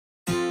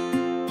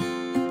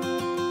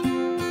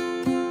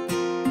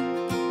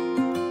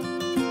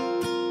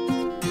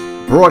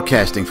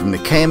Broadcasting from the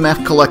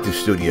KMF Collective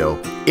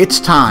Studio, it's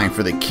time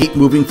for the Keep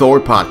Moving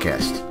Forward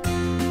podcast.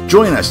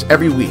 Join us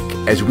every week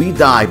as we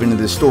dive into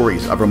the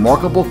stories of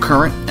remarkable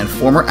current and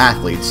former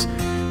athletes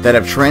that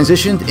have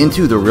transitioned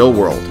into the real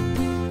world.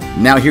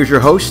 Now here's your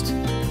host,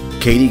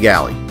 Katie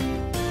Galley.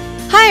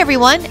 Hi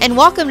everyone, and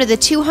welcome to the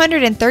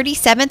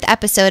 237th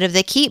episode of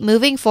the Keep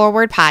Moving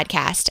Forward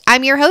podcast.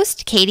 I'm your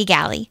host, Katie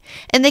Galley.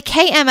 In the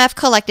KMF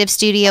Collective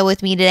Studio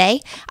with me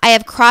today, I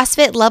have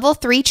CrossFit Level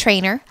 3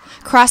 trainer,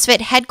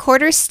 CrossFit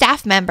Headquarters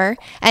staff member,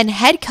 and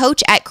head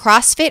coach at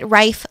CrossFit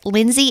Rife,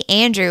 Lindsay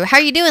Andrew. How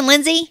are you doing,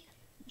 Lindsay?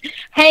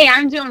 Hey,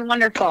 I'm doing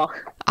wonderful.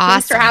 Awesome.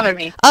 Thanks for having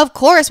me. Of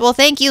course. Well,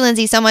 thank you,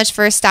 Lindsay, so much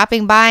for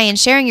stopping by and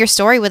sharing your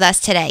story with us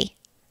today.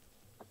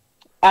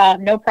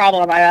 No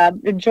problem. I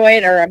enjoy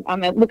it, or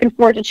I'm looking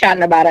forward to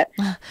chatting about it.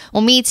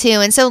 Well, me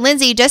too. And so,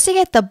 Lindsay, just to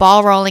get the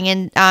ball rolling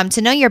and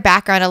to know your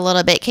background a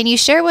little bit, can you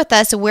share with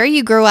us where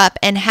you grew up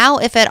and how,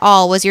 if at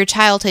all, was your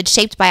childhood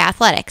shaped by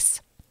athletics?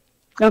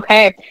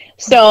 Okay,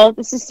 so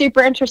this is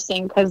super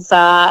interesting because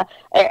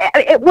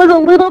it was a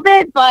little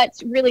bit,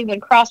 but really when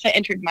CrossFit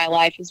entered my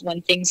life is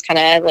when things kind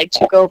of like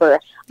took over.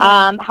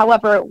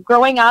 However,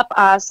 growing up,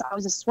 so I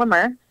was a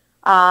swimmer.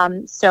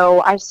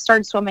 So I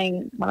started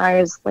swimming when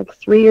I was like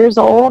 3 years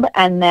old,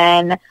 and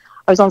then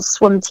I was on the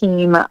swim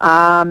team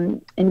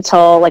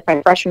until like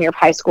my freshman year of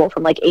high school,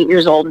 from like 8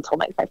 years old until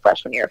like my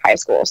freshman year of high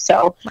school.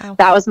 So wow.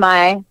 That's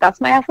my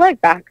athletic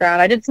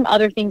background. I did some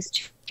other things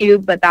too,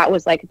 but that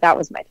was my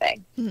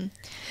thing. Mm-hmm.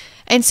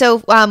 And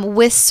so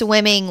with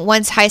swimming,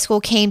 once high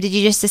school came, did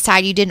you just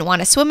decide you didn't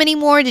want to swim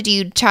anymore? Did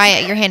you try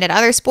your hand at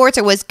other sports,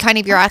 or was kind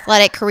of your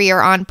athletic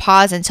career on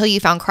pause until you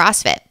found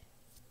CrossFit?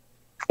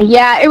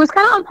 Yeah, it was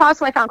kind of on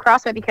pause when I found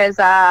CrossFit because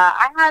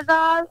I had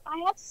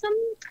some,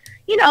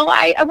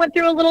 I went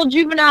through a little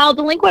juvenile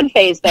delinquent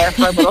phase there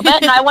for a little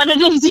bit, and I wanted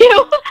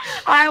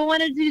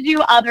to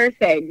do other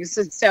things.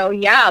 So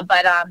yeah,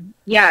 but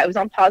it was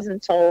on pause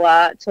until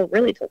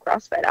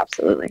CrossFit.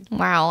 Absolutely.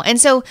 Wow.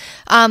 And so,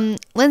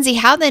 Lindsay,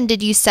 how then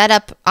did you set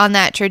up on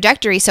that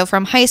trajectory? So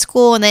from high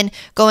school and then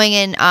going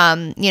in,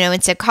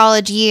 into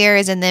college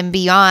years and then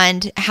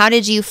beyond, how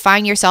did you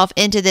find yourself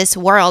into this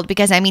world?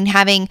 Because I mean,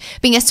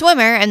 being a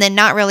swimmer and then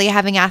not really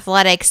having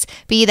athletics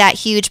be that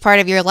huge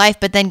part of your life,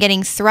 but then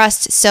getting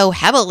thrust so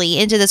heavily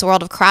into this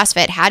world of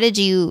CrossFit. How did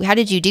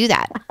you do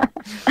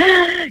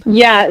that?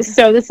 Yeah,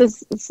 so this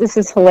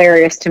is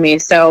hilarious to me.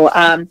 So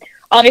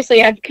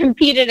obviously I've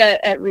competed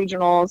at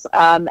regionals,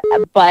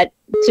 but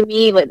to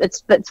me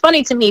it's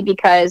funny to me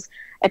because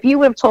if you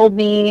would have told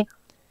me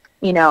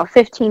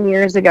 15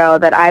 years ago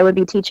that I would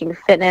be teaching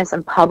fitness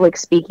and public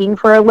speaking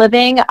for a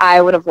living, I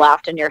would have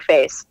laughed in your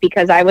face,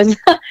 because I was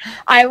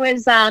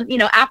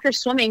after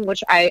swimming,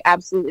 which I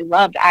absolutely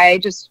loved, I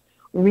just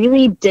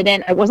really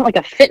I wasn't like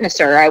a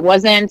fitnesser.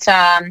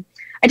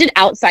 I did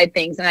outside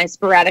things, and I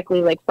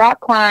sporadically like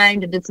rock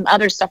climbed and did some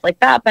other stuff like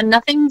that, but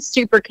nothing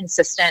super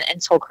consistent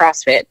until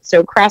CrossFit.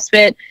 So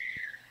CrossFit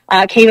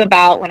came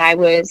about when I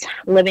was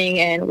living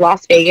in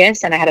Las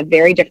Vegas, and I had a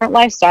very different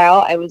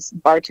lifestyle. I was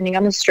bartending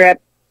on the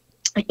Strip,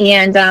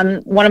 and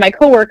one of my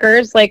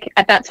coworkers, like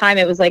at that time,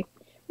 it was like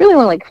really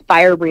only like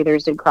fire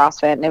breathers did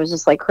CrossFit, and it was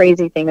just like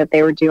crazy thing that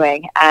they were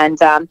doing. And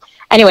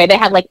anyway, they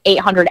had like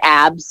 800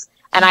 abs,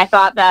 and I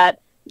thought that,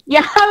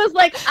 yeah, I was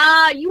like,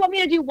 you want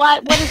me to do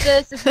what? What is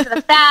this? This isn't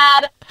a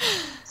fad.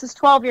 This is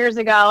 12 years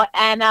ago.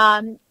 And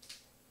I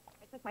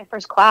took my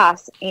first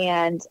class,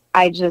 and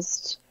I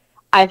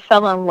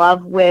fell in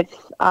love with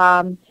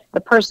the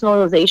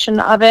personalization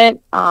of it.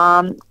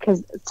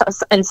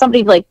 And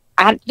somebody like,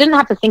 I didn't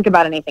have to think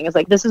about anything. It's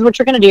like, this is what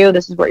you're going to do.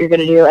 This is what you're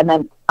going to do. And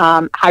then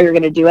how you're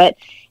going to do it.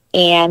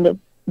 And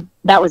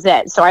that was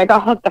it. So I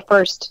got hooked the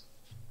first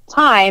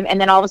time, and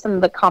then all of a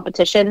sudden the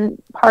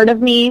competition part of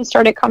me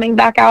started coming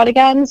back out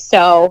again,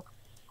 so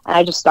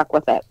I just stuck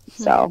with it.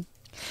 So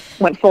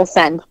went full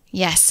send.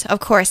 Yes,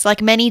 of course,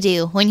 like many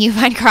do when you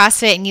find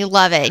CrossFit and you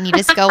love it and you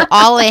just go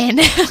all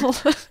in.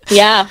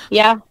 yeah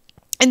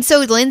And so,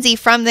 Lindsay,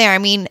 from there, I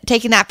mean,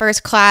 taking that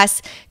first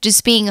class,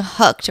 just being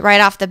hooked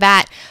right off the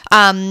bat,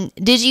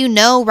 did you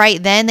know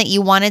right then that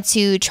you wanted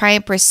to try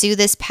and pursue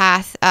this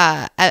path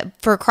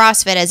for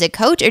CrossFit as a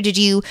coach? Or did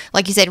you,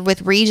 like you said,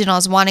 with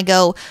regionals, want to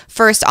go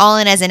first all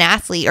in as an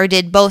athlete? Or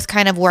did both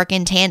kind of work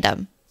in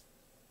tandem?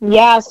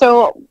 Yeah,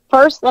 so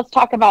first, let's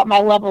talk about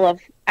my level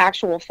of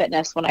actual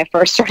fitness when I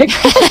first started.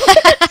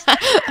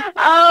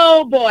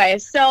 Oh boy.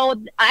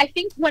 So I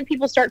think when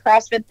people start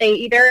CrossFit, they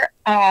either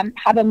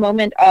have a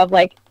moment of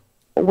like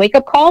a wake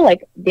up call,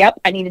 like, yep,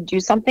 I need to do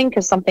something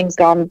because something's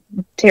gone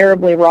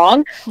terribly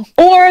wrong,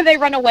 or they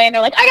run away and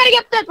they're like, I gotta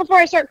get fit before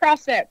I start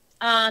CrossFit.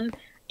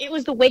 It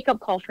was the wake up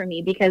call for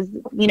me because,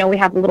 we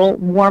have a little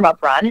warm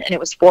up run, and it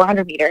was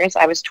 400 meters.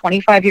 I was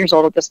 25 years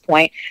old at this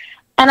point,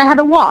 and I had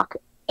to walk.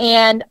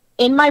 And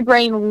in my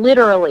brain,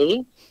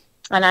 literally,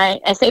 and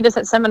I say this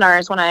at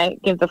seminars when I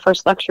give the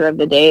first lecture of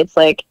the day, it's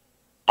like,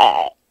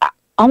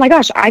 oh my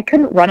gosh, I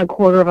couldn't run a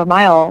quarter of a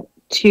mile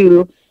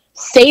to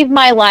save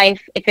my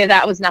life if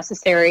that was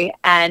necessary.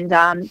 And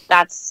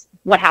that's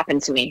what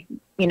happened to me.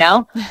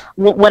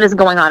 what is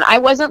going on? I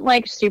wasn't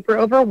like super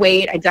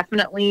overweight. I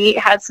definitely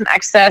had some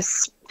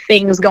excess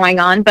things going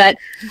on, but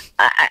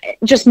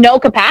just no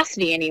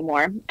capacity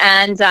anymore.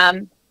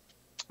 And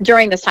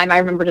during this time, I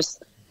remember,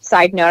 just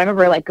side note, I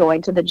remember like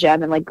going to the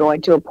gym and like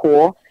going to a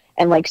pool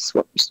and like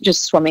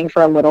just swimming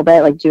for a little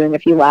bit, like doing a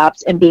few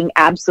laps and being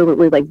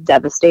absolutely like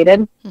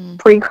devastated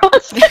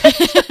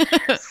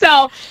pre-CrossFit.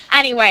 So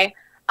anyway,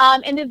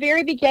 in the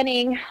very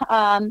beginning,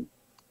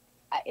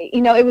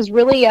 it was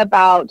really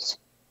about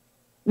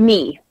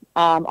me,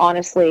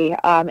 honestly,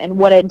 and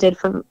what it did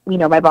for,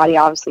 my body,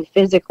 obviously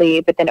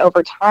physically, but then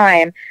over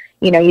time,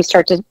 you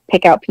start to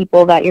pick out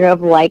people that you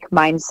have like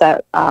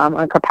mindset,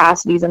 or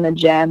capacities in the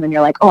gym, and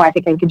you're like, oh, I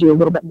think I could do a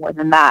little bit more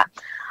than that.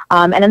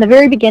 And in the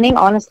very beginning,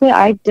 honestly,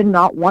 I did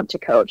not want to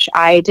coach.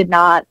 I did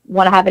not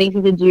want to have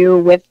anything to do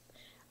with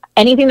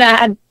anything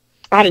that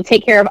I had to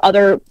take care of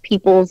other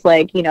people's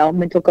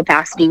mental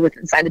capacity with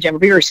inside the gym, or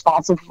be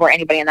responsible for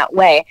anybody in that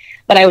way.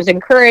 But I was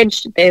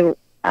encouraged by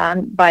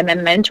my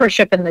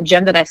mentorship in the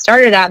gym that I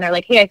started at, and they're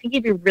like, hey, I think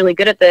you'd be really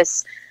good at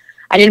this.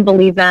 I didn't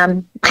believe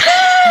them.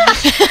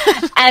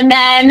 And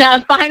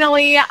then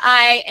finally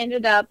I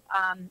ended up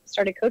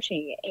started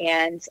coaching,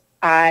 and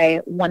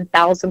I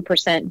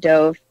 1000%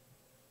 dove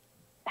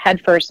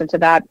headfirst into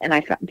that,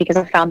 and because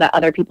I found that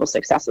other people's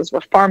successes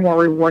were far more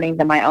rewarding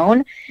than my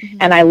own.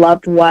 And I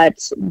loved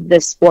what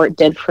this sport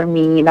did for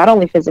me, not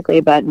only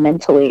physically but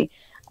mentally.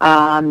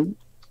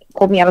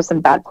 Pulled me out of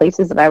some bad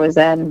places that I was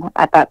in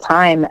at that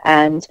time,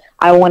 and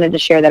I wanted to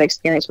share that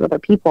experience with other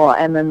people.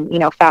 And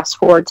then fast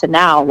forward to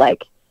now,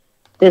 like,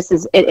 it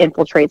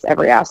infiltrates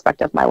every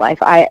aspect of my life.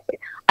 I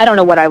don't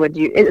know what I would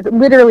do. It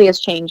literally has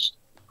changed.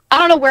 I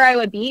don't know where I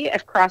would be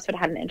if CrossFit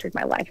hadn't entered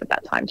my life at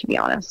that time, to be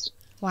honest.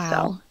 Wow.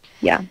 So,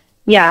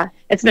 yeah,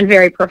 it's been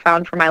very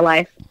profound for my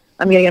life.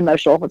 I'm getting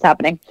emotional. What's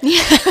happening?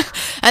 Yeah.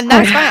 And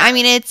that's fine. I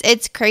mean,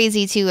 it's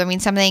crazy too. I mean,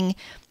 something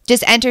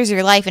just enters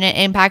your life and it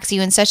impacts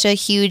you in such a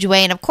huge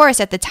way. And of course,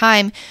 at the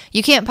time,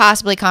 you can't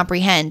possibly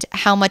comprehend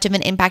how much of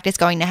an impact it's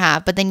going to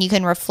have. But then you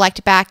can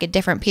reflect back at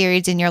different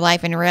periods in your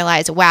life and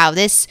realize, wow,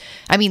 this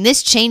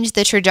changed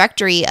the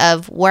trajectory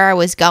of where I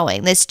was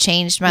going. This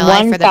changed my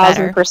life for the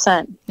better.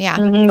 1,000%. Yeah.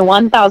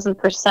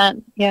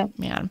 1,000%. Yeah.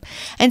 Yeah.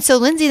 And so,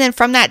 Lindsay, then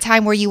from that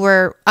time where you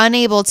were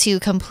unable to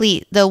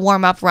complete the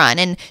warm-up run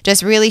and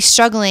just really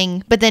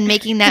struggling, but then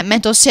making that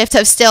mental shift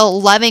of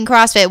still loving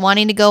CrossFit,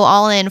 wanting to go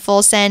all in,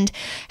 full send,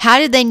 how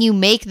did then you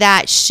make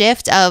that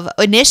shift of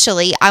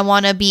initially, I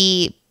want to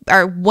be,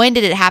 or when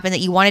did it happen that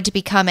you wanted to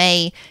become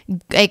a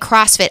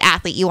CrossFit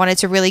athlete? You wanted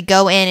to really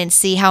go in and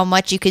see how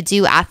much you could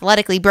do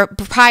athletically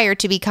prior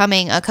to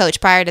becoming a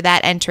coach, prior to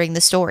that entering the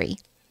story?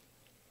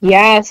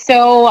 Yeah,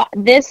 so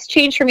this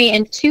changed for me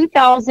in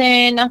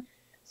 2000.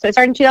 So it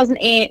started in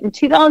 2008. In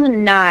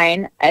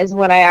 2009 is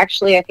when I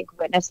think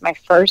witnessed my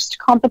first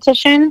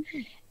competition.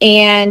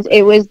 And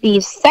it was the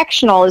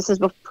sectional. This is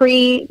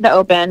pre the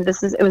open.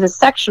 It was a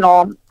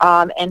sectional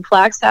in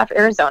Flagstaff,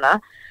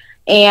 Arizona.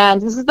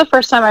 And this is the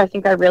first time I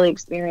think I really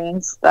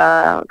experienced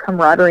the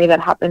camaraderie that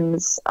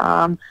happens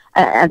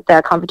at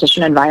the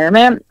competition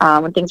environment,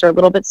 when things are a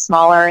little bit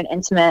smaller and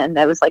intimate, and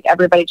it was like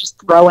everybody just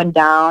throwing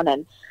down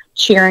and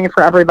cheering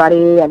for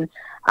everybody. And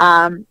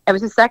it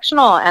was a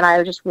sectional, and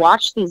I just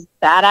watched these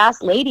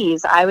badass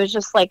ladies. I was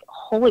just like,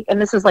 holy, and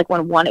this is like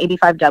when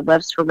 185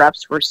 deadlifts for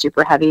reps were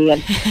super heavy,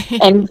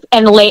 and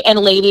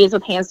ladies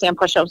with handstand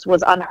push-ups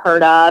was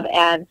unheard of,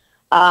 and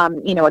a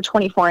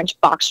 24-inch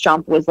box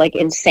jump was like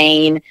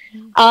insane.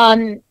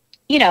 And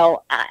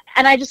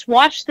I just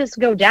watched this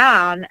go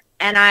down,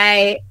 and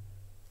I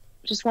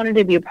just wanted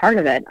to be a part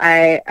of it.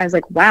 I was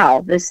like,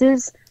 wow,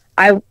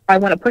 I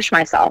want to push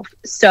myself.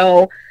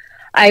 So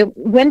I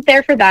went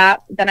there for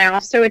that. Then I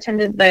also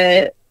attended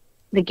the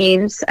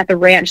games at the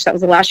ranch. That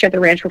was the last year at the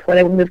ranch before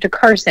they moved to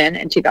Carson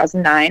in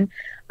 2009.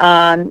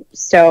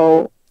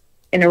 So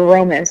in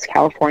Aromas,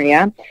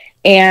 California.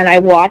 And I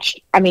watched,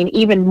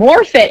 even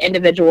more fit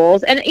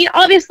individuals. And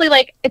obviously,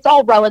 like, it's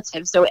all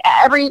relative. So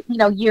every,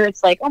 year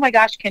it's like, oh my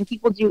gosh, can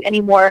people do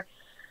any more?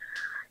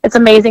 It's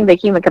amazing, the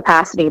human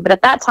capacity. But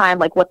at that time,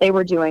 like, what they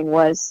were doing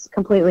was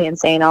completely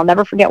insane. I'll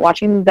never forget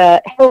watching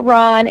the hill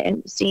run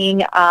and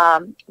seeing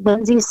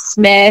Lindsay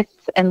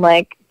Smith and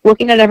like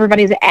looking at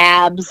everybody's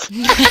abs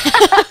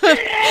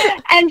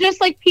and just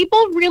like people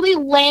really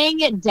laying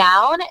it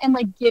down and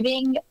like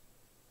giving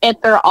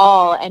it their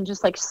all and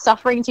just like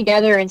suffering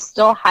together and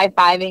still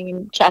high-fiving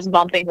and chest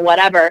bumping,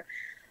 whatever.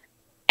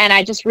 And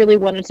I just really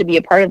wanted to be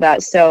a part of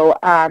that. So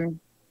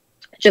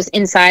just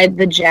inside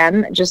the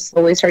gym, just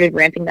slowly started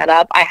ramping that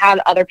up. I had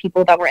other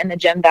people that were in the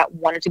gym that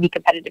wanted to be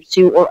competitive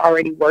too, or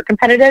already were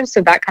competitive. So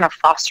that kind of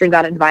fostered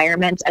that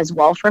environment as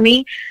well for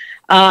me.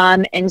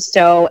 And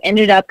so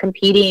ended up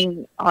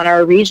competing on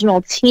our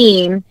regional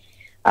team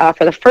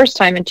for the first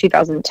time in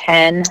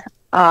 2010.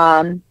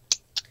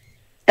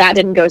 That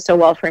didn't go so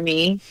well for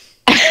me.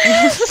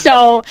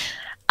 So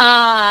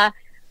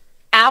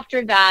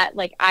after that,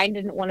 like, I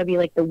didn't want to be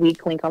like the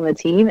weak link on the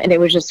team, and it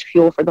was just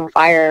fuel for the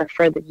fire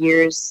for the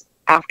years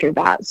after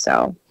that.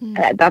 So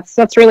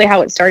that's really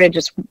how it started,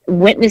 just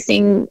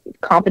witnessing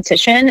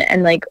competition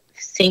and like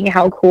seeing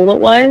how cool it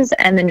was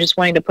and then just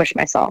wanting to push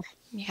myself.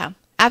 Yeah.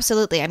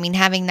 Absolutely. I mean,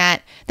 having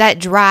that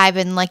drive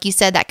and, like you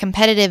said, that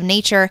competitive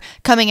nature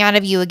coming out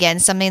of you again,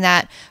 something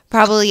that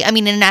probably, I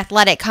mean, in an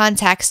athletic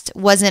context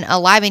wasn't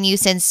alive in you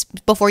since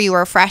before you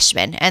were a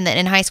freshman and then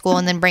in high school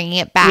and then bringing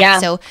it back. Yeah.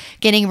 So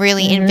getting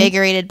really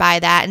invigorated by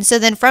that. And so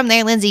then from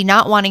there, Lindsay,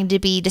 not wanting to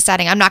be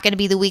deciding, I'm not going to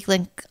be the weak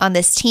link on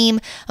this team.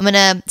 I'm going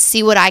to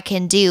see what I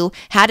can do.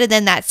 How did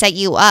then that set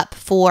you up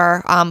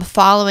for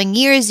following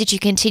years? Did you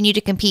continue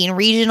to compete in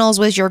regionals?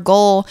 Was your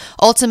goal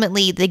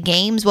ultimately the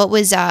games? What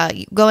was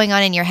going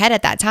on in your head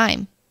at that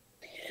time?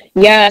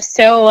 Yeah,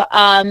 so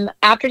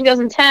after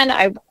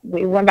 2010,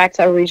 we went back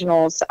to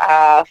regionals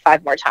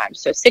 5 more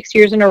times, so 6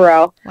 years in a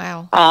row.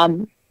 Wow.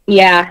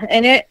 Yeah,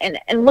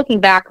 and looking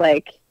back,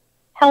 like,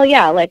 hell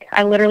yeah, like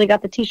I literally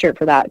got the T-shirt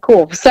for that.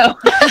 Cool. So,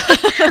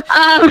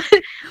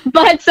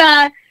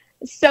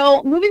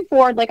 so moving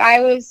forward, like I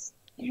was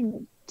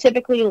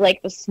typically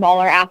like the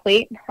smaller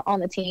athlete on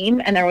the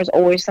team, and there was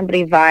always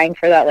somebody vying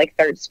for that like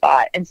third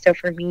spot. And so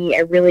for me,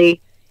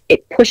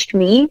 it pushed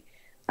me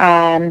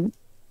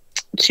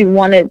to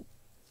want to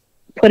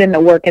put in the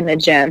work in the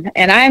gym.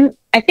 And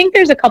I think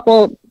there's 2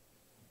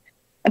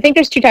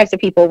 types of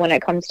people when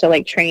it comes to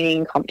like training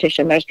and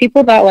competition. There's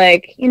people that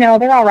like, you know,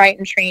 they're all right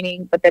in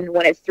training, but then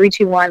when it's 3,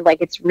 2, 1,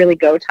 like it's really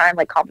go time,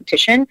 like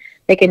competition,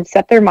 they can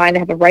set their mind, they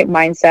have the right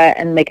mindset,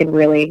 and they can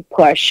really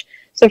push.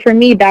 So for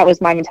me, that was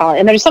my mentality.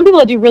 And there's some people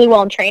that do really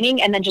well in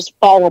training and then just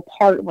fall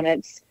apart when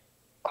it's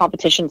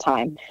competition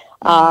time.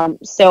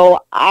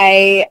 So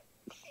I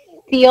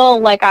feel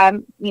like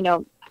I'm, you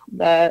know,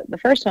 the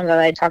first one that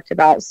I talked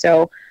about.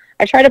 So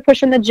I try to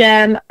push in the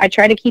gym. I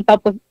try to keep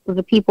up with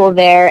the people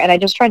there, and I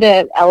just try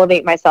to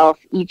elevate myself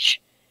each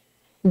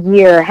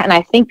year. And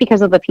I think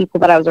because of the people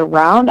that I was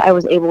around, I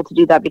was able to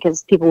do that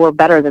because people were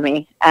better than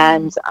me.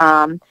 And,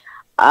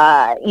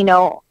 you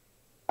know,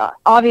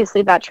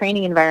 obviously that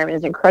training environment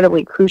is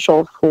incredibly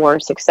crucial for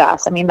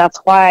success. I mean, that's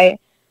why,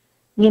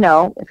 you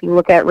know, if you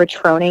look at Rich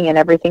Froning and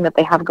everything that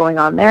they have going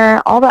on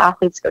there, all the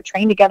athletes go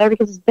train together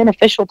because it's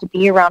beneficial to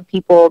be around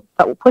people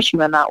that will push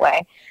you in that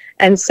way.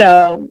 And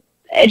so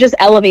it just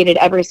elevated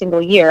every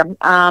single year.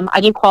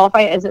 I did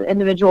qualify as an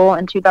individual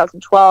in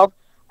 2012.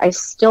 I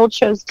still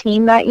chose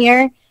team that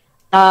year.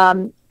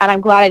 And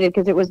I'm glad I did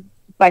because it was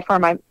by far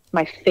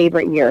my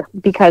favorite year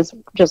because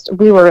just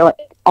we were like,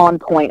 on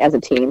point as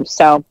a team.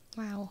 So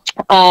wow.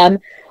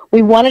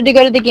 We wanted to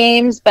go to the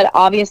games, but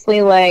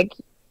obviously like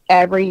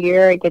every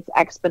year it gets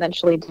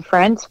exponentially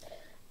different.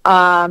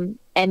 And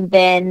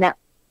then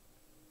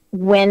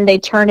when they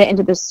turned it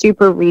into the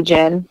super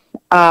region,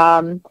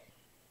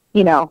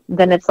 you know,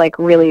 then it's like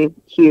really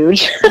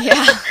huge.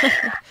 Yeah.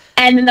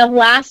 And then the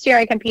last year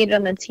I competed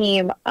on the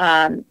team,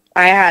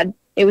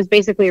 it was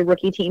basically a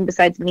rookie team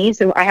besides me.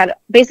 So I had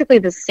basically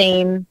the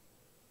same,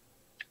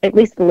 at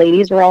least the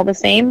ladies were all the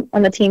same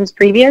on the teams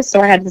previous. So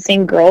I had the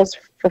same girls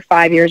for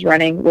 5 years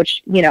running,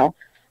 which, you know,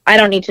 I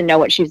don't need to know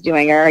what she's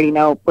doing. I already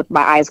know with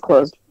my eyes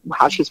closed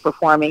how she's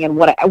performing and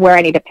where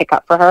I need to pick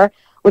up for her,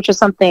 which is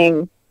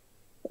something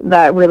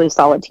that really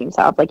solid teams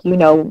have. Like, you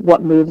know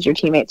what moves your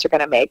teammates are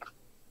going to make.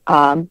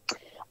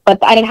 But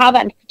I didn't have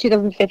that in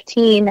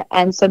 2015.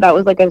 And so that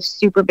was like a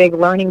super big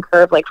learning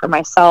curve, like for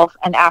myself.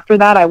 And after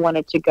that, I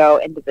wanted to go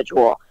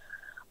individual,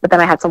 but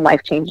then I had some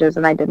life changes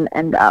and I didn't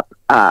end up,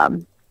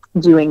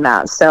 doing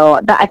that.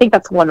 So I think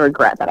that's one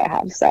regret that I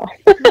have. So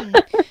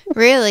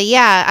really?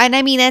 Yeah. And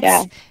I mean,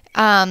 it's,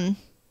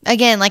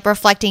 again, like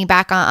reflecting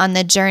back on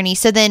the journey.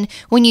 So then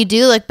when you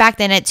do look back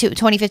then at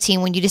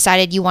 2015, when you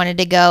decided you wanted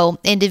to go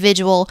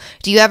individual,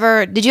 did you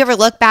ever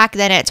look back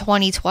then at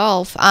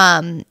 2012,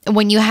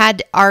 when you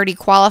had already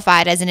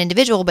qualified as an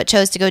individual, but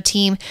chose to go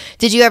team?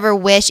 Did you ever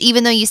wish,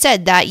 even though you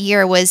said that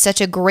year was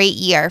such a great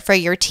year for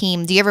your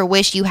team, do you ever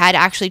wish you had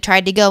actually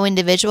tried to go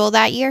individual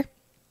that year?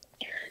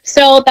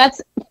 So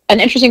that's an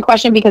interesting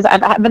question because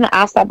I've been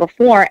asked that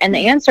before, and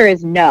the answer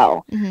is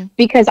no,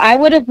 because I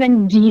would have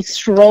been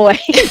destroyed.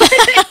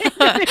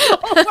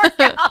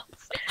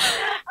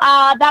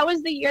 That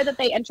was the year that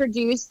they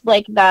introduced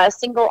like the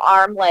single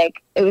arm,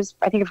 like it was,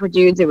 I think for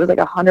dudes, it was like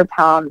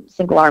 100-pound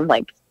single arm,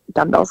 like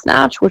dumbbell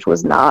snatch, which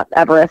was not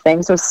ever a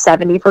thing. So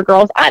 70 for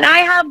girls. And I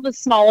have the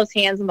smallest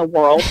hands in the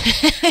world.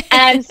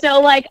 And so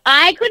like,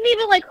 I couldn't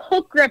even like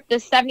hook grip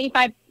this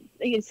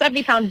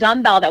 70-pound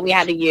dumbbell that we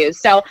had to use.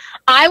 So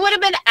I would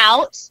have been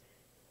out.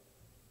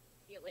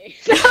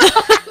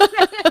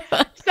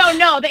 So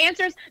no, the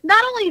answer is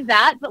not only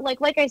that, but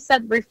like I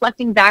said,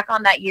 reflecting back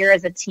on that year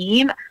as a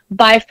team,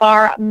 by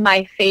far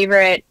my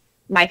favorite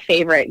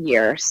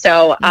year.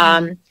 So,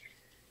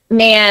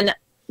 man,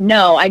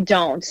 no, I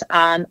don't.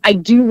 I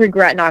do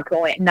regret not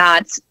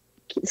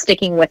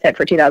sticking with it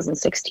for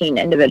 2016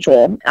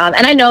 individual. And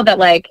I know that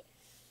like,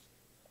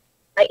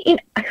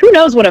 who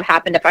knows what would have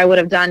happened if I would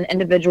have done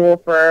individual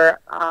for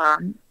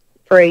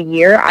a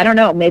year. I don't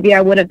know. Maybe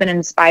I would have been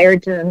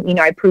inspired to, you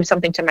know, I proved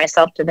something to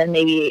myself to then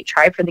maybe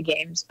try for the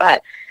games.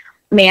 But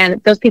man,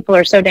 those people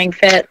are so dang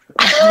fit.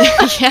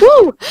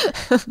 Woo!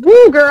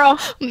 Woo, girl.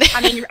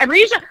 I mean,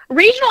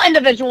 regional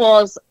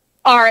individuals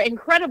are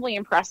incredibly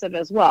impressive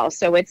as well.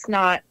 So it's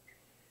not,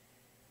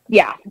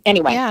 yeah.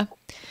 Anyway. Yeah.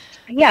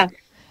 Yeah.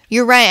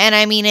 You're right. And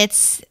I mean,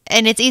 it's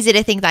easy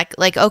to think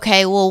like,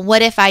 okay, well,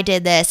 what if I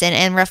did this?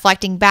 And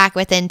reflecting back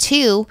within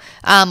too,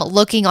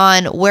 looking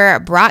on where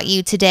it brought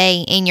you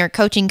today in your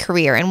coaching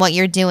career and what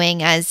you're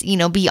doing as,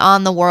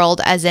 beyond the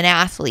world as an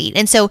athlete.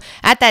 And so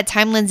at that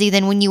time, Lindsay,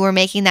 then when you were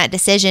making that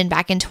decision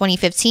back in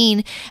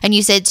 2015, and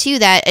you said too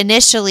that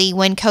initially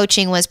when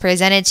coaching was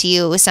presented to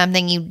you, it was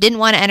something you didn't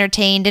want to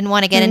entertain, didn't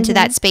want to get into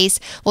that space.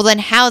 Well, then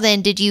how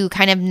then did you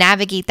kind of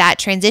navigate that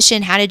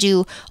transition? How did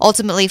you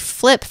ultimately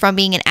flip from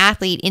being an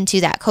athlete into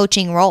that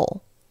coaching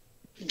role?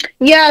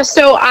 Yeah,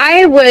 so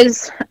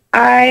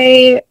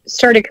I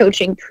started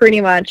coaching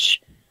pretty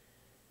much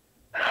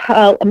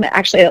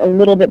actually a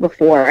little bit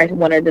before I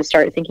wanted to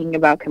start thinking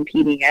about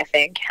competing, I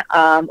think,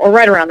 or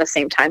right around the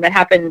same time. It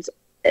happened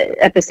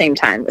at the same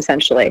time,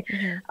 essentially.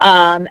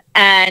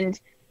 And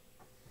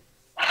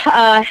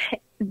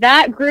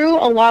that grew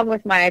along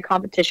with my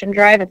competition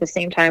drive at the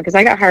same time, because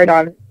I got hired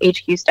on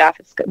HQ staff.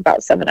 It's about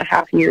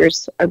 7.5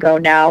 years ago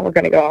now. We're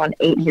going to go on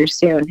 8 years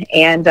soon.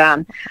 And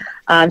so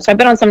I've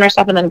been on seminar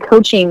staff and then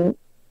coaching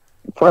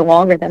for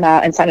longer than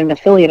that inside an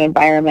affiliate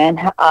environment.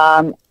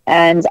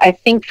 And I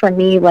think for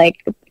me,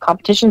 like, the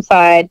competition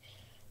side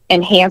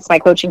enhanced my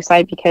coaching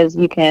side, because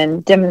you can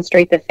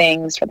demonstrate the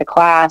things for the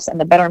class, and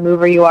the better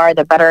mover you are,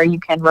 the better you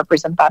can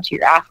represent that to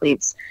your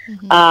athletes.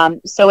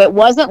 So it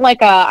wasn't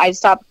like I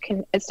stopped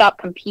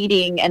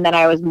competing and then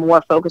I was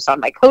more focused on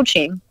my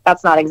coaching.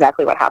 That's not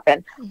exactly what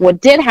happened.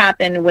 What did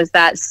happen was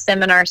that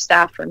seminar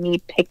staff for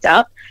me picked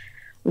up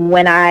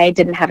when I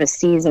didn't have a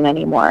season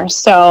anymore.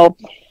 So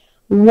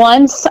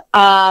once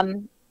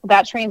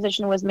that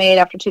transition was made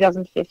after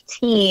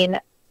 2015,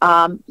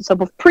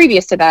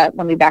 previous to that,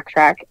 let me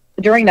backtrack.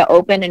 During the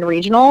open and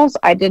regionals,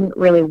 I didn't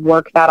really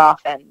work that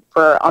often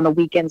on the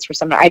weekends for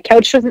seminar. I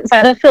coached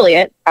inside an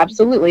affiliate,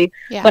 absolutely,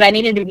 but I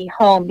needed to be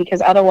home,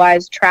 because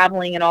otherwise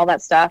traveling and all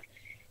that stuff,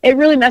 it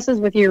really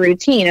messes with your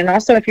routine. And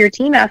also, if you're a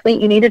team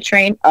athlete, you need to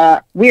train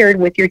weird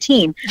with your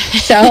team.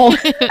 So,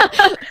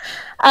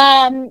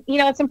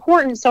 it's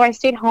important. So I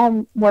stayed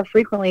home more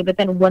frequently. But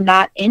then when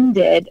that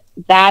ended,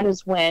 that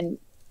is when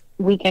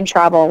weekend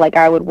travel, like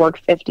I would work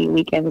 50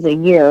 weekends a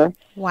year.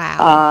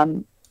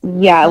 Wow.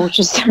 Which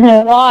is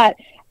a lot.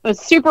 It was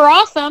super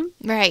awesome.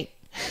 Right.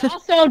 It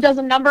also does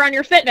a number on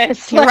your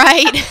fitness.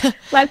 Right.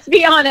 Let's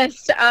be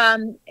honest.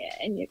 And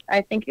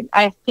I think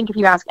if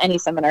you ask any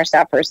seminar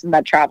staff person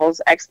that travels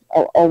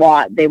a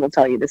lot, they will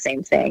tell you the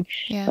same thing.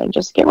 Yeah. So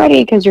just get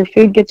ready, because your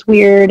food gets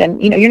weird,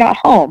 and you're not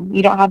home.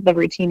 You don't have the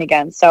routine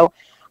again. So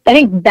I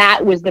think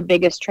that was the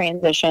biggest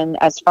transition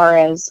as far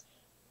as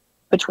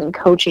between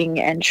coaching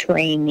and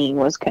training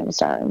was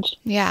concerned.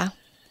 Yeah.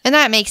 And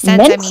that makes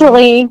sense.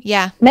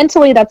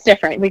 Mentally, that's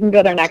different. We can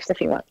go there next if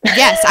you want.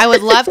 Yes, I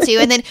would love to.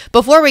 And then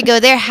before we go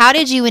there, how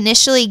did you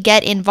initially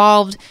get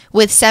involved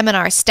with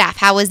seminar staff?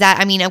 How was that?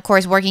 I mean, of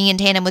course, working in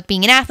tandem with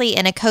being an athlete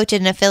and a coach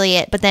at an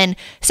affiliate, but then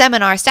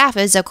seminar staff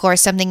is, of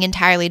course, something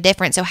entirely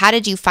different. So how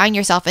did you find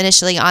yourself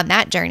initially on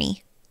that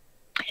journey?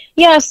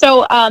 Yeah,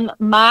 so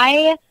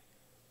I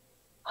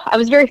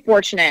was very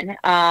fortunate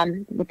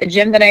with the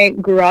gym that I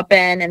grew up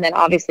in, and then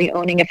obviously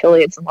owning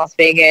affiliates in Las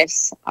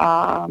Vegas.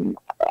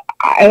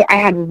 I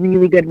had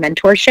really good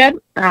mentorship,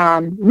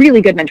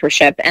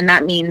 and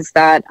that means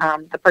that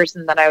the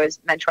person that I was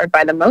mentored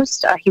by the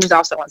most, he was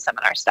also on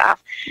seminar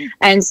staff.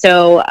 And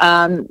so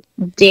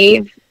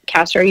Dave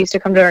Castro used to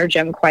come to our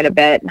gym quite a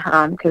bit,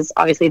 because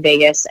obviously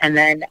Vegas, and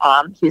then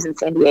he was in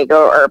San Diego,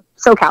 or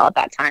SoCal at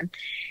that time.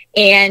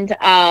 And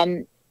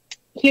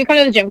he would come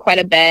to the gym quite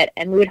a bit,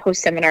 and we would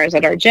host seminars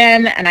at our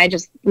gym, and I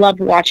just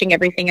loved watching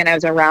everything, and I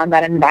was around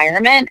that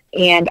environment.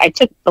 And I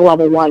took the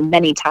level 1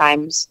 many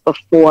times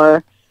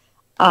before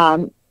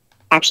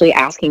actually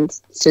asking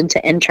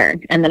to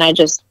intern. And then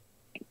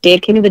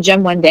Dave came to the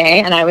gym one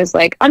day, and I was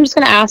like, I'm just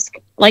going to ask,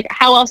 like,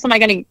 how else am I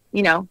going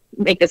to,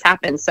 make this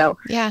happen? So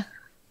yeah,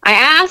 I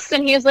asked,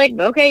 and he was like,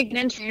 okay, you can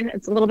intern.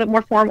 It's a little bit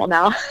more formal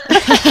now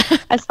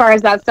as far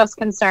as that stuff's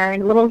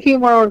concerned, a little few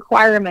more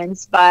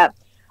requirements, but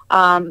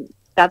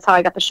that's how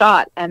I got the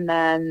shot. And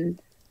then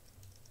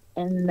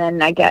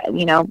I get,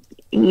 in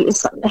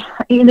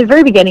the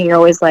very beginning, you're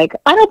always like,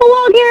 I don't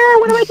belong here.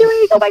 What am I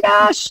doing? Oh my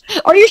gosh.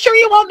 Are you sure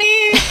you want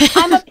me?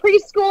 I'm a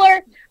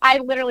preschooler.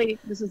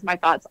 This is my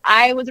thoughts.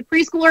 I was a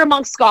preschooler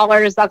amongst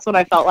scholars. That's what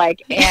I felt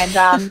like.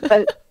 And,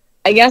 but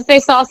I guess they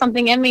saw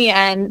something in me,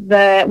 and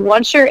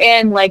once you're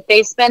in, like,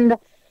 they spend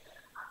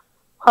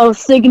a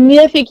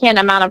significant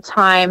amount of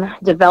time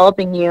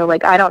developing you.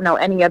 Like, I don't know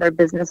any other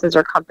businesses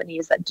or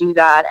companies that do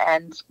that,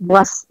 and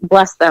bless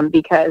them,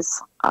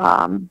 because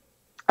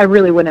I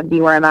really wouldn't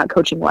be where I'm at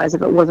coaching wise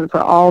if it wasn't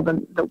for all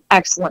the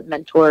excellent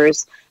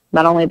mentors,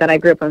 not only that I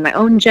grew up in my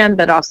own gym,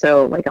 but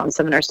also like on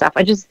seminar staff.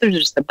 They're just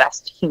the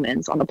best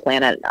humans on the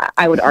planet.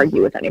 I would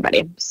argue with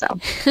anybody. So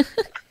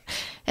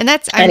And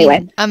that's, I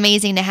mean,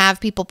 amazing to have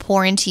people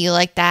pour into you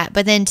like that.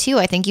 But then too,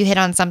 I think you hit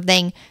on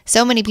something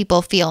so many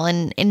people feel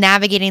in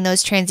navigating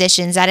those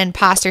transitions, that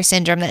imposter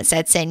syndrome that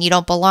sets in. You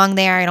don't belong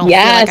there. I don't feel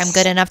like I'm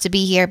good enough to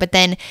be here. But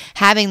then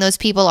having those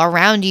people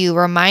around you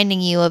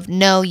reminding you of,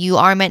 no, you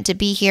are meant to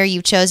be here.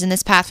 You've chosen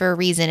this path for a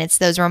reason. It's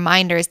those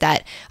reminders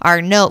that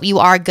are, no, you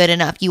are good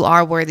enough. You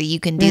are worthy. You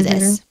can do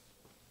this.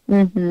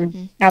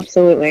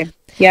 Absolutely.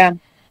 Yeah.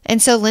 And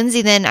so,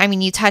 Lindsay, then, I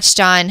mean, you touched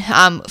on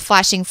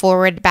flashing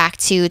forward back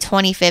to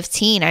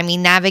 2015. I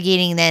mean,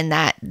 navigating then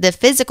that the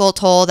physical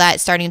toll, that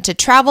starting to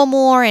travel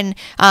more and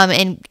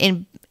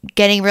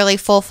getting really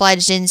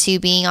full-fledged into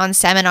being on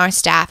seminar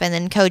staff and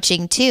then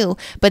coaching too.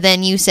 But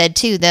then you said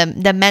too,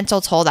 the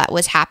mental toll that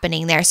was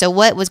happening there. So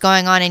what was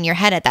going on in your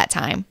head at that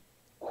time?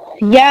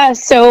 Yeah,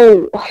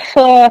 so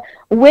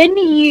when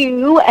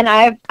you and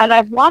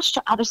I've watched,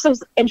 this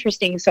is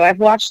interesting. So I've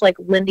watched like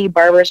Lindsay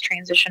Barber's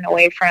transition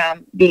away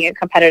from being a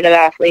competitive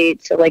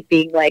athlete to like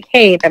being like,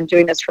 hey, I'm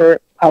doing this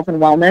for health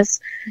and wellness,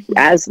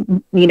 as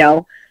you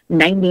know,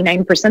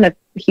 99% of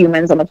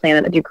humans on the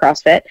planet that do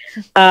CrossFit.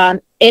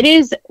 It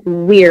is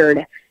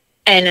weird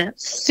and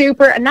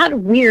super, not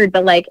weird,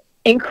 but like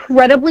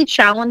incredibly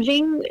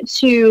challenging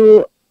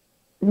to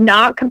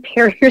not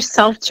compare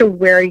yourself to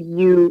where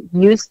you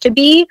used to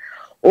be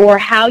or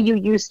how you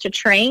used to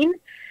train,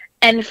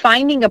 and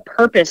finding a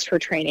purpose for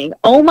training.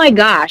 Oh my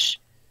gosh.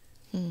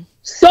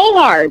 So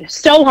hard.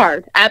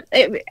 I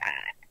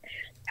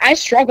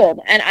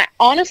struggled. And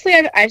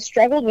I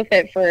struggled with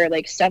it for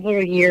like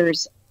several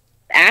years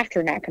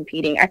after not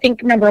competing. I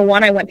think number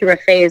one, I went through a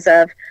phase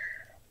of,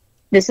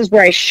 this is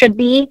where I should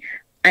be,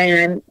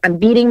 and I'm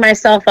beating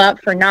myself up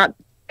for not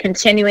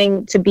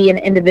continuing to be an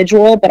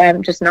individual, but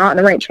I'm just not in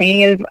the right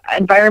training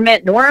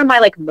environment, nor am I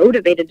like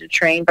motivated to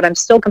train, but I'm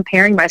still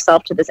comparing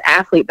myself to this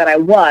athlete that I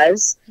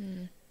was.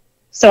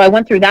 So I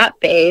went through that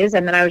phase,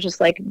 and then I was just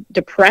like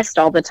depressed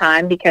all the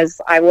time because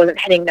I wasn't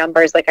hitting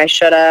numbers like I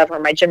should have, or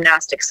my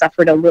gymnastics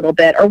suffered a little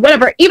bit or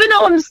whatever, even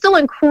though I'm still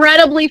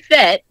incredibly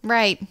fit.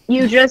 Right.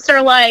 You just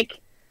are like,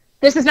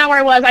 this is not where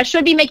I was. I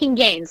should be making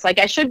gains. Like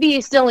I should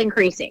be still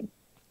increasing.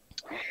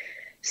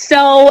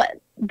 So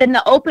then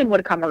the open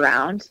would come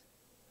around,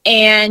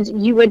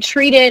 and you would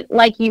treat it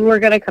like you were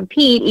going to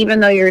compete, even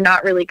though you're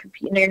not really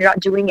competing, you're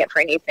not doing it for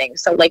anything.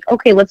 So like,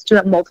 okay, let's do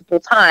it multiple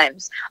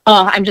times.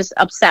 I'm just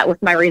upset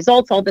with my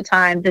results all the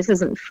time. This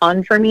isn't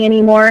fun for me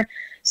anymore.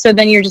 So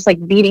then you're just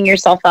like beating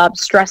yourself up,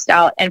 stressed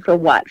out, and for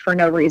what? For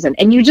no reason.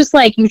 And you just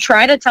like, you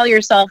try to tell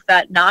yourself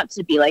that not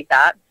to be like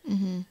that.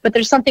 But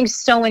there's something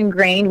so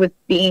ingrained with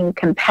being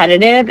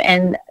competitive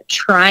and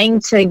trying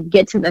to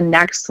get to the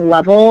next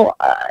level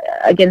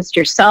against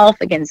yourself,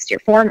 against your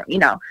form, you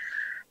know.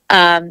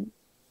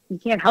 You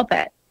can't help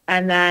it.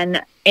 And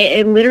then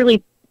it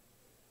literally,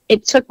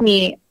 it took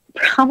me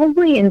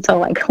probably until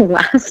like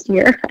last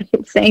year, I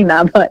hate saying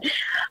that, but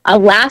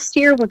last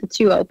year with the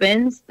 2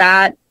 opens,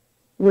 that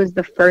was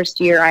the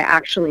first year I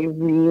actually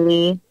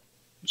really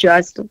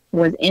just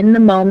was in the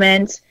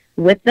moment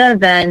with the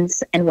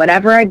events, and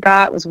whatever I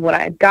got was what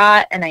I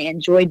got, and I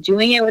enjoyed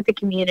doing it with the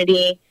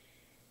community,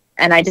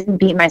 and I didn't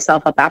beat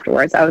myself up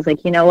afterwards. I was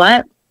like, you know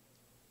what?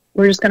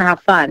 We're just going to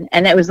have fun.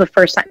 And it was the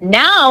first time.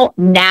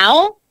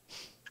 Now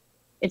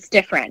it's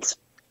different.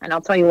 And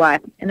I'll tell you why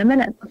in a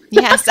minute.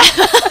 Yes.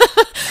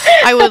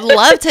 I would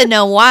love to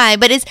know why,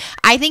 but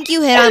I think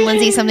you hit on,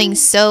 Lindsay, something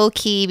so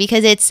key,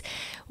 because it's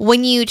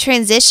when you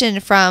transition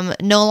from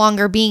no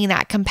longer being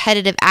that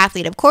competitive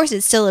athlete. Of course,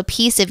 it's still a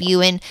piece of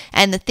you, and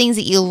the things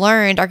that you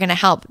learned are going to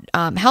help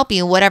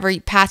you whatever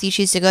path you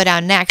choose to go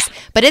down next.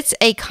 But it's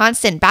a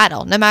constant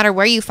battle. No matter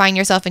where you find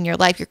yourself in your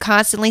life, you're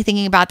constantly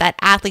thinking about that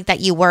athlete that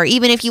you were.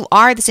 Even if you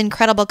are this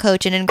incredible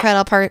coach and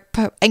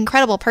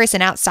incredible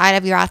person outside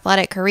of your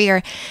athletic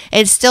career,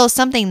 it's still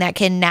something that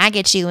can nag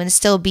at you and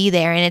still be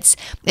there. And it's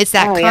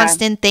that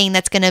constant thing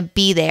that's going to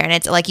be there. And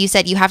it's like you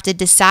said, you have to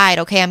decide,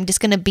 okay, I'm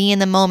just going to be in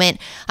the moment.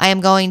 I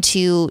am going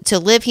to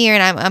live here,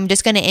 and I'm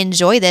just going to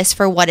enjoy this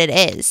for what it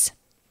is.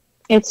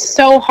 It's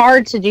so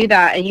hard to do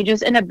that, and you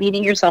just end up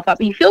beating yourself up.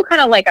 You feel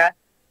kind of like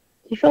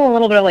you feel a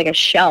little bit like a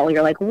shell.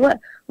 You're like, what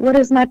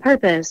is my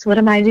purpose? What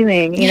am I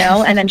doing? You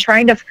know, and then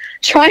trying to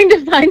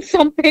find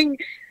something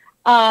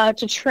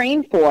to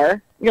train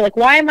for. You're like,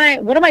 what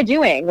am I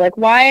doing? Like,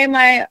 why am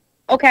I,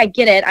 okay, I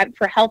get it. I'm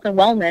for health and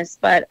wellness,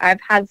 but I've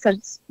had such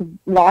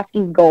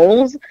lofty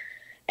goals,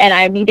 and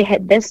I need to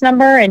hit this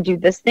number and do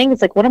this thing.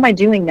 It's like, what am I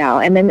doing now?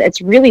 And then it's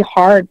really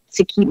hard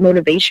to keep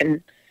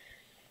motivation,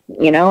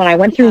 you know, and I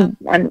went through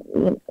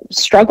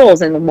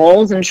struggles and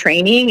lulls in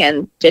training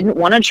and didn't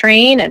want to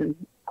train, and,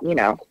 you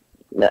know,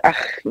 it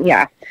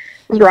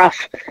was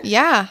rough.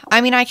 Yeah.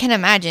 I mean, I can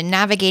imagine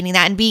navigating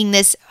that and being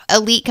this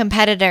elite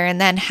competitor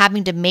and then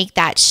having to make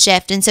that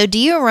shift. And so do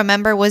you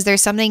remember, was there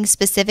something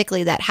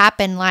specifically that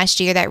happened last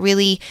year that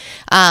really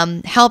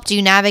helped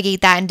you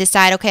navigate that and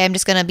decide, okay, I'm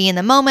just going to be in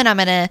the moment, I'm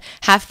going to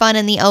have fun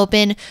in the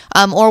open?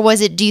 Or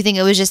do you think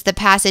it was just the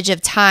passage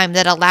of time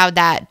that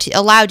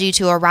allowed you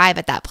to arrive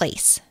at that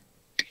place?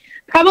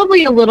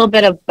 Probably a little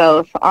bit of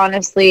both,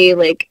 honestly.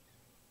 Like,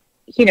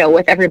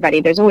 with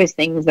everybody, there's always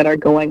things that are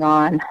going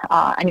on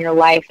in your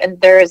life. And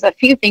there's a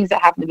few things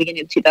that happened at the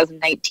beginning of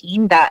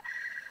 2019 that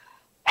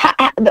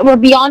were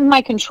beyond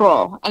my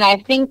control. And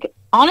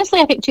honestly,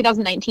 I think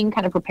 2019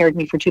 kind of prepared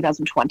me for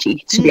 2020,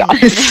 to be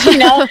honest,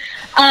 that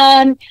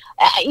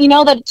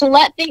to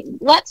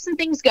let some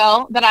things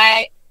go that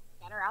are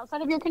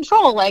outside of your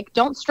control. Like,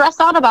 don't stress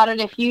out about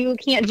it if you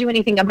can't do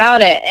anything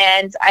about it.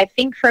 And I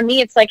think for me,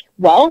 it's like,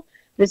 well,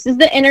 this is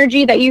the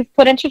energy that you've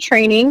put into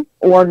training,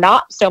 or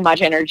not so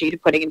much energy to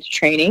putting into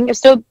training.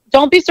 So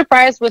don't be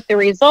surprised with the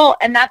result,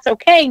 and that's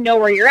okay. Know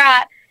where you're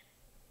at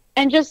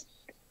and just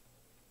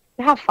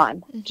have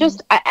fun.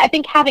 I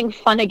think having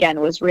fun again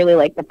was really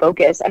like the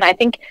focus. And I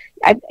think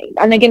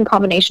and again,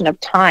 combination of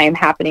time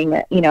happening,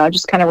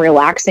 just kind of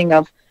relaxing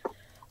of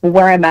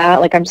where I'm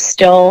at. Like, I'm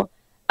still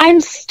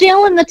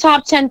in the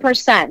top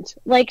 10%.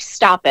 Like,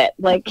 stop it.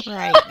 Like,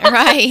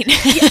 right.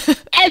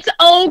 It's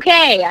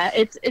okay.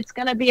 It's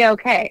going to be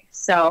okay.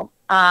 So,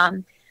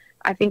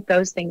 I think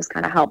those things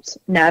kind of helped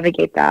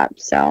navigate that.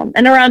 So,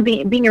 and around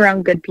being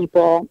around good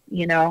people,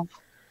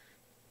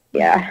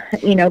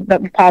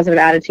 but positive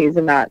attitudes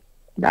in that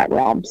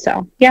realm.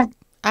 So, yeah.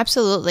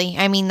 Absolutely.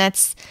 I mean,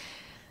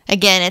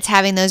 again, it's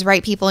having those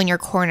right people in your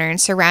corner and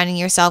surrounding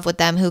yourself with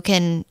them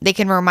they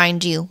can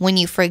remind you when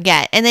you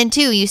forget. And then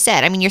too, you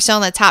said, I mean, you're still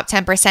in the top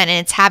 10%, and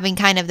it's having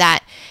kind of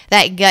that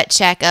gut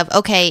check of,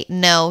 okay,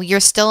 no, you're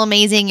still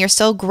amazing. You're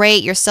so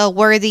great. You're so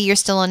worthy. You're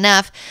still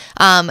enough.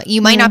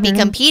 You might not be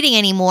competing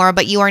anymore,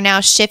 but you are now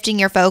shifting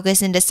your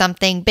focus into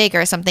something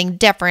bigger, something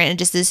different, and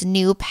just this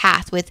new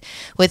path with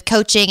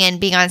coaching and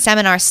being on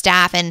seminar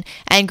staff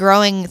and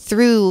growing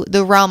through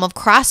the realm of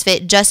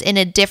CrossFit, just in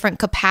a different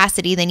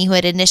capacity than you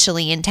had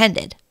initially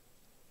intended.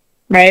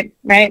 Right.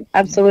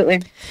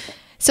 Absolutely.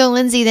 So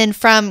Lindsay, then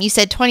you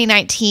said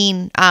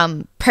 2019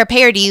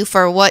 prepared you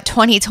for what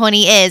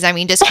 2020 is. I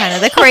mean, just kind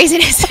of the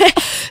craziness.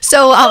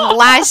 So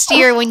last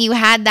year, when you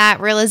had that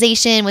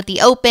realization with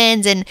the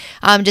opens and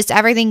just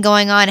everything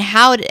going on,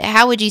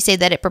 how would you say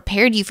that it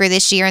prepared you for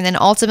this year, and then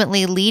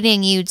ultimately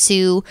leading you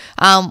to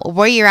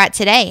where you're at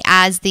today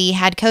as the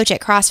head coach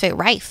at CrossFit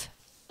Rife?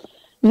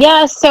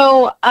 Yeah.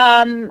 So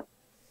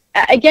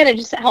again, it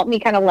just helped me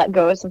kind of let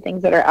go of some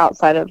things that are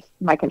outside of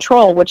my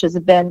control, which has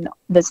been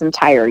this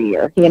entire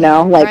year,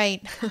 like, right.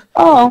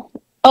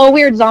 oh,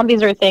 weird,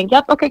 zombies are a thing.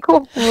 Yep. Okay,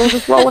 cool. We'll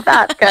just roll with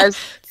that, because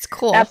it's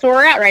cool. That's where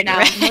we're at right now.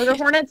 Right. Motor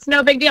hornets,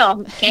 no big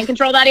deal. Can't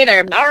control that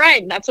either. All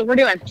right. That's what we're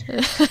doing.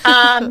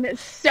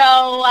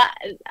 So,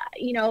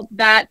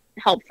 that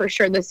helped for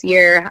sure this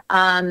year.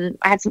 I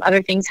had some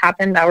other things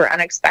happen that were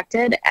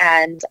unexpected,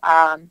 and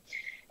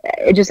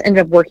it just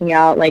ended up working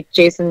out. Like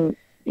Jason,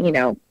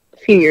 a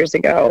few years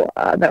ago,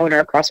 the owner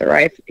of CrossFit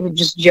Rife, he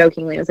just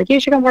jokingly was like,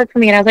 "You should come work for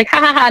me." And I was like,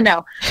 ha,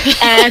 no.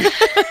 And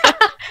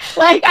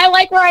like, I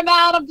like where I'm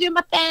at. I'm doing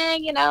my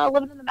thing,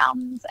 living in the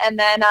mountains. And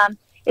then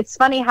it's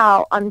funny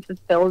how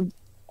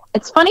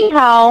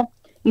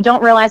you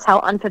don't realize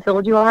how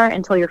unfulfilled you are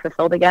until you're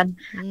fulfilled again.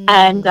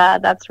 And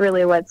that's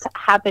really what's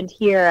happened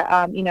here.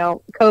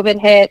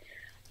 COVID hit.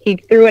 He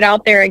threw it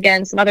out there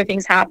again. Some other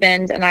things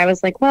happened. And I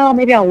was like, well,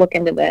 maybe I'll look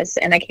into this.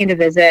 And I came to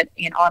visit.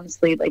 And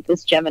honestly, like,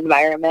 this gym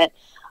environment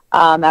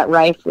at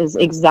Rife is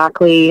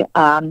exactly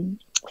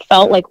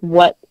felt like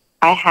what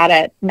I had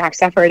at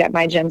Max Effort at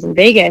my gyms in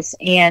Vegas.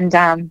 And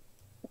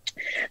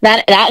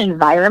that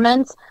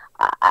environment,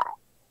 I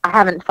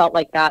haven't felt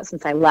like that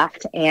since I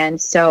left. And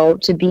so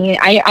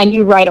I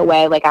knew right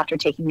away, like, after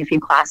taking a few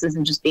classes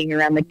and just being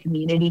around the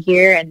community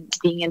here and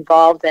being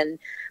involved in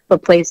a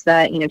place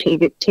that,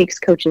 takes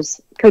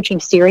coaching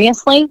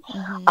seriously,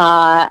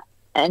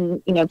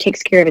 and,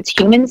 takes care of its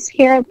humans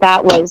here,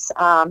 that was,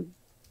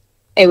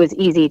 it was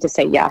easy to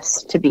say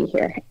yes to be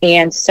here.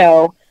 And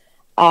so,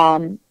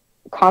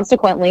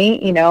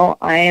 consequently,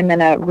 I am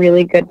in a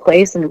really good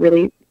place and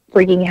really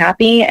freaking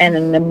happy and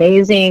an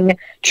amazing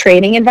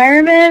training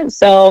environment.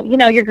 So,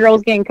 your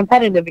girl's getting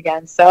competitive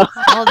again. So,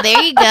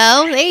 there you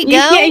go.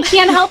 You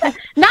can't help it.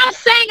 Not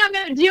saying I'm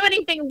going to do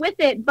anything with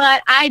it,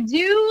 but I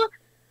do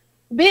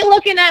be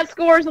looking at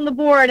scores on the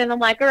board, and I'm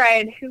like, all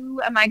right,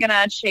 who am I going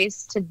to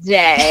chase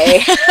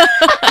today?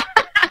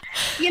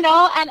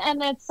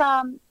 And it's,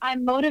 I'm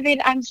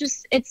motivated.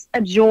 It's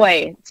a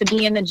joy to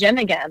be in the gym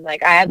again.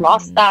 Like, I had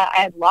lost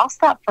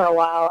that for a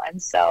while.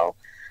 And so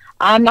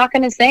I'm not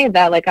going to say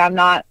that, like, I'm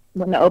not,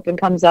 when the open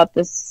comes up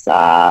this,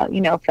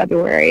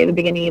 February, the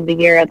beginning of the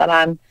year, that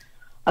I'm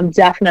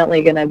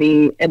definitely going to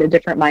be in a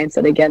different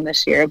mindset again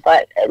this year.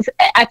 But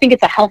I think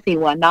it's a healthy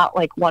one, not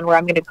like one where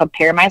I'm going to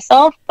compare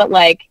myself, but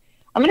like,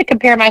 I'm going to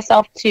compare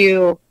myself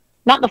to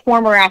not the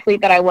former athlete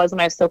that I was when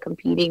I was still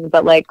competing,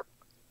 but like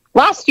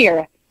last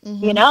year,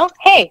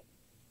 hey,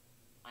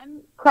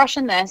 I'm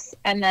crushing this,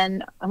 and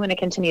then I'm going to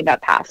continue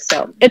that path.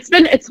 So it's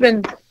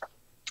been,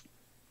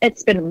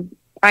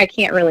 I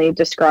can't really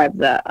describe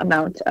the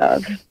amount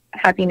of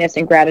happiness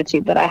and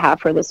gratitude that I have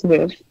for this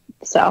move.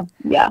 So,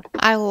 yeah.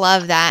 I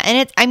love that.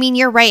 And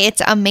you're right.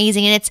 It's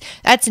amazing. And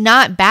that's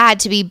not bad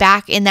to be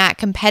back in that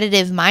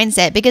competitive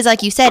mindset, because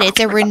like you said, it's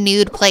a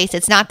renewed place.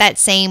 It's not that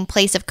same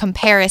place of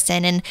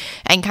comparison and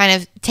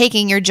kind of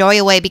taking your joy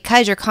away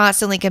because you're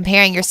constantly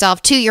comparing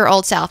yourself to your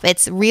old self.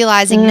 It's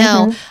realizing,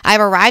 no, I've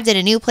arrived at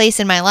a new place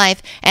in my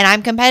life and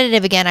I'm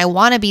competitive again. I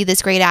want to be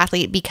this great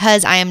athlete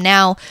because I am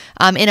now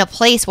in a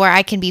place where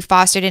I can be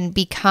fostered and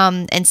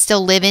become and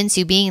still live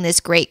into being this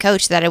great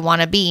coach that I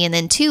want to be. And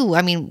then two,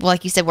 I mean,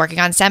 like you said, working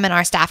on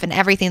seminar staff and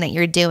everything that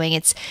you're doing,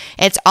 it's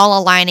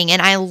all aligning.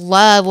 And I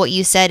love what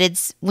you said.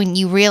 It's when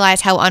you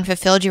realize how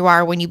unfulfilled you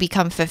are when you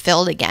become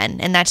fulfilled again.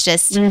 And that's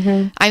just,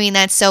 I mean,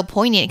 that's so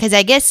poignant because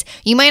I guess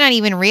you might not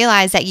even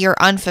realize that you're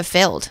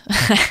unfulfilled.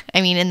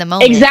 I mean, in the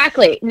moment.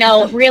 Exactly.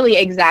 No, really,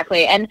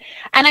 exactly. And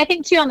I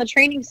think too, on the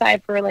training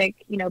side for like,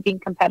 you know, being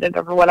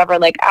competitive or whatever,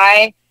 like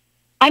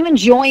I'm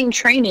enjoying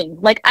training.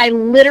 Like I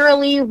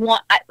literally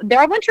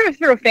I went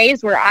through a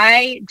phase where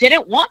I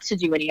didn't want to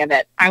do any of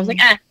it. I was like,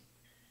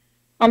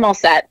 I'm all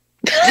set.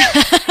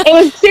 It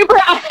was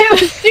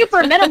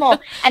super minimal.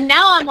 And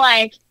now I'm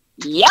like,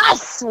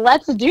 yes,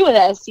 let's do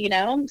this, you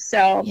know?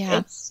 So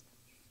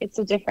it's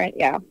a different,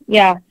 yeah.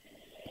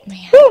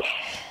 Man,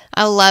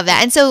 I love that.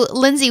 And so,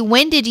 Lindsay,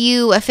 when did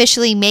you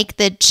officially make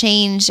the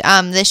change,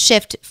 the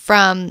shift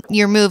from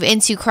your move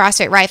into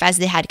CrossFit Rife as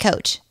the head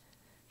coach?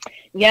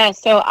 Yeah,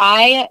 so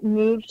I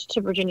moved to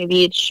Virginia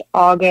Beach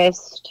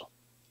August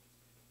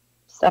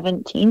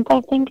 17th, I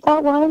think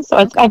that was. So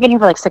I've been here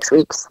for like 6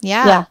 weeks.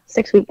 Yeah,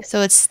 6 weeks.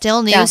 So it's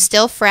still new,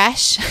 still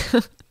fresh.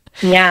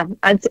 Yeah,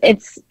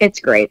 it's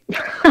great.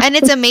 And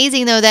it's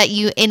amazing though that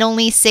you, in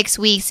only 6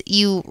 weeks,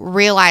 you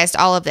realized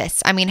all of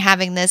this. I mean,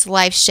 having this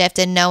life shift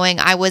and knowing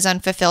I was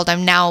unfulfilled,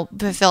 I'm now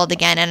fulfilled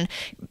again and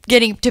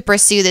getting to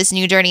pursue this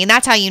new journey. And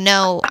that's how you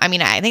know, I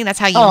mean, I think that's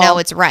how you know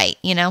it's right,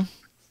 you know?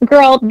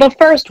 Girl, the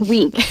first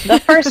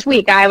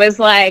week I was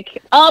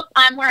like, oh,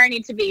 I'm where I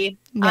need to be.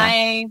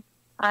 Yeah.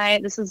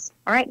 This is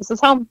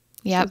home.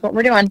 Yeah, that's what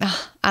we're doing.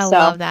 Oh, I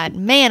love that.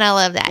 Man, I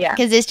love that.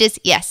 Because it's just,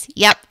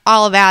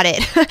 all about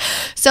it.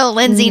 So,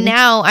 Lindsay,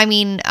 now, I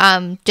mean,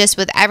 just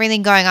with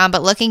everything going on,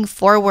 but looking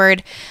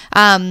forward,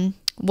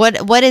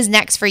 what is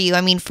next for you?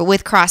 I mean,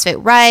 with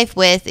CrossFit Rife,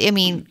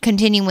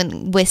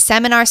 continuing with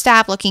seminar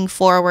staff, looking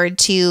forward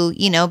to,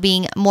 you know,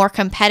 being more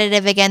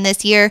competitive again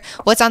this year.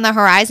 What's on the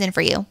horizon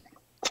for you?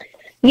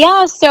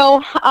 Yeah,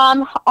 so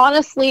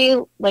honestly,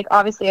 like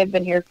obviously I've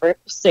been here for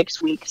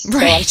 6 weeks, so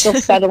I'm still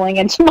settling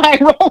into my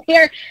role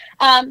here.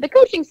 The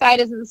coaching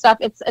side isn't stuff.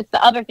 It's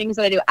the other things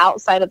that I do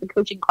outside of the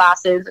coaching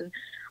classes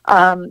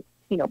and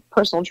you know,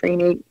 personal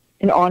training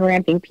and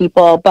on-ramping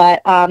people.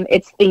 But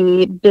it's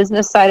the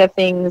business side of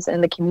things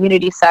and the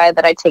community side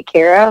that I take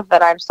care of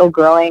that I'm still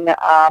growing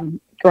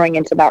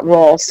into that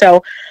role.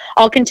 So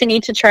I'll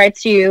continue to try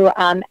to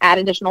add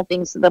additional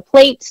things to the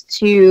plate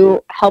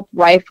to help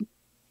Rife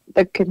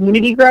the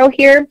community grow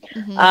here,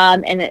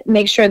 and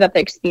make sure that the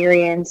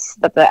experience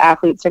that the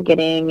athletes are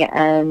getting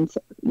and,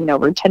 you know,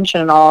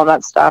 retention and all of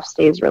that stuff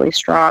stays really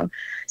strong.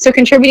 So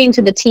contributing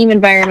to the team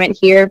environment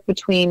here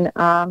between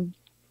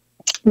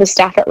the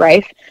staff at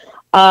Rife.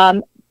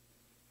 And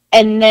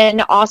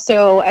then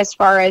also as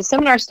far as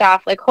seminar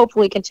staff, like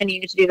hopefully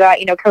continuing to do that.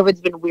 You know,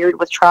 COVID's been weird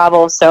with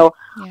travel. So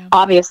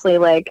obviously,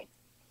 like,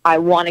 I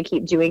want to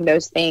keep doing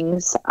those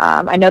things.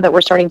 I know that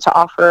we're starting to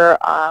offer,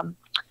 I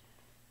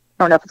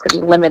don't know if it's going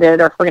to be limited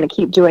or if we're going to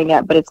keep doing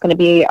it, but it's going to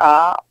be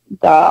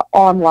the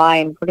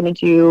online. We're going to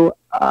do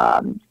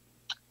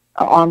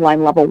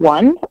online level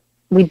 1.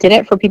 We did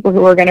it for people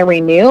who are going to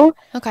renew.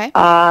 Okay.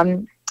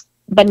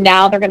 But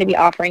now they're going to be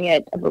offering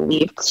it, I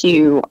believe,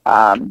 to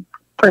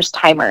first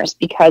timers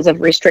because of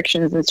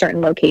restrictions in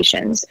certain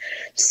locations.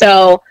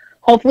 So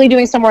hopefully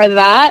doing some more of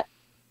that.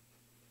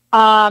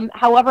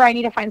 However, I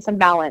need to find some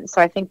balance.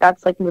 So I think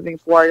that's like moving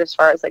forward as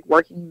far as like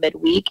working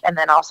midweek and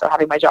then also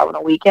having my job on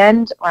a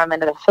weekend where I'm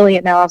in an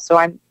affiliate now. So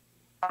I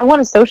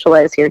want to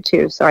socialize here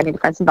too. So I need to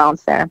find some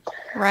balance there.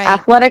 Right.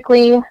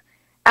 Athletically,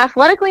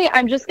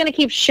 I'm just going to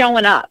keep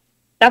showing up.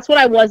 That's what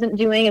I wasn't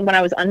doing and when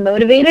I was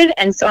unmotivated.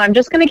 And so I'm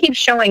just going to keep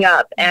showing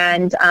up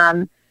and,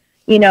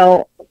 you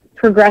know,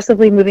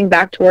 progressively moving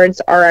back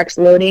towards RX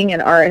loading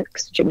and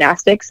RX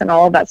gymnastics and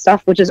all of that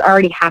stuff, which is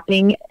already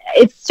happening.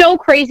 It's so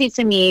crazy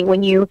to me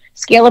when you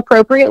scale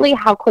appropriately,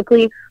 how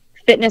quickly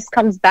fitness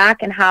comes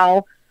back and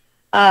how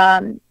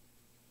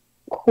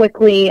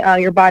quickly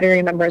your body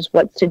remembers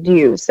what to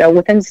do. So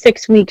within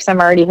 6 weeks,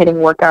 I'm already hitting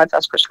workouts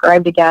as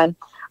prescribed again.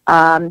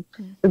 The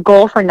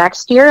goal for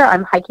next year,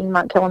 I'm hiking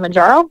Mount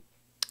Kilimanjaro.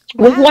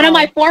 Wow. With one of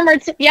my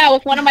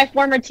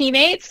former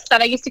teammates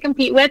that I used to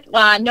compete with,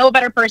 no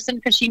better person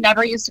because she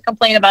never used to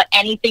complain about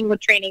anything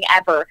with training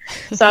ever.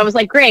 So I was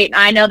like, great,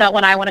 I know that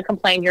when I want to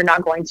complain, you're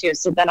not going to,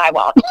 so then I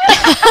won't.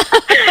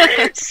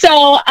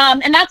 So,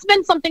 and that's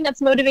been something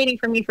that's motivating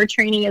for me for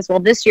training as well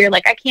this year.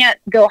 Like I can't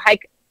go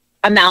hike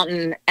a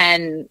mountain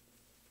and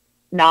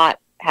not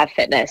have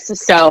fitness.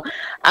 So,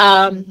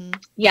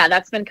 yeah,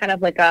 that's been kind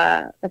of like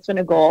that's been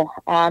a goal.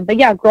 But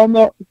yeah, grow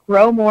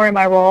more in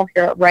my role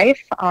here at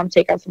Rife,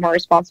 take out some more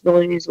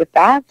responsibilities with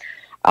that.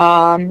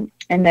 And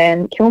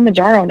then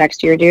Kilimanjaro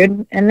next year,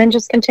 dude. And then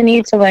just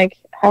continue to like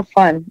have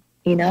fun,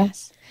 you know?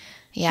 Yes.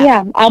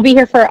 Yeah, I'll be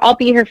here for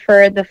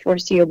the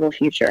foreseeable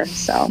future.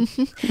 So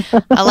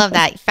I love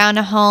that. You found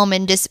a home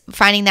and just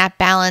finding that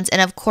balance.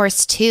 And of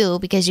course, too,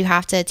 because you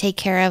have to take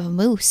care of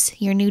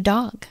Moose, your new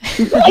dog.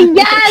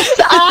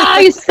 Yes. Oh,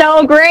 he's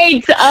so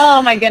great.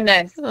 Oh my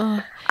goodness.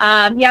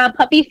 Yeah,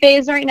 puppy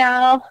phase right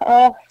now.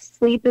 Oh,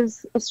 sleep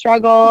is a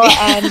struggle.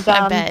 And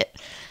I bet.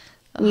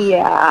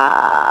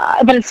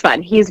 Yeah, but it's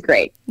fun. He's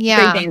great.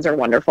 Yeah. Great Danes are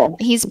wonderful.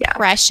 He's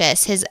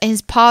precious.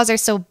 His paws are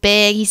so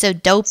big. He's so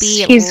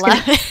dopey. He's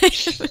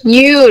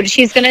huge.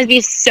 He's going to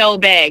be so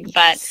big,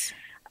 but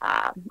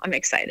I'm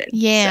excited.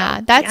 Yeah,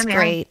 so, that's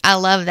great. I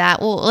love that.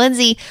 Well,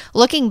 Lindsay,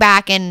 looking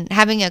back and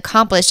having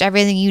accomplished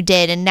everything you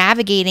did and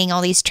navigating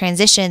all these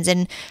transitions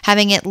and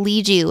having it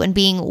lead you and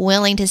being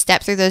willing to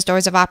step through those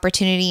doors of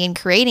opportunity and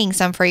creating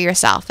some for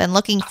yourself and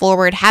looking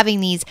forward, having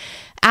these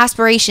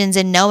aspirations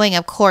and knowing,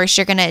 of course,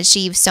 you're going to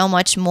achieve so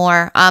much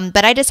more.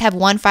 But I just have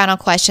one final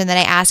question that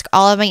I ask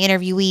all of my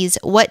interviewees.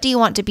 What do you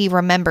want to be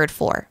remembered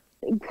for?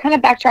 Kind of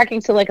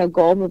backtracking to like a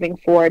goal moving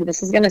forward.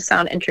 This is going to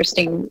sound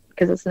interesting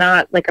because it's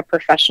not like a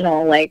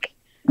professional, like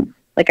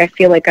I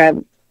feel like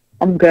I'm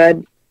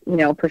good,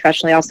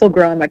 professionally. I'll still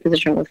grow in my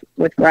position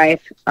with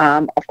Rife,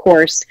 of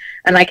course.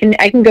 And I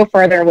can go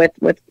further with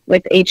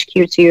HQ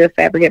too, if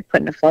I ever get put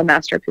in a flow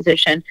master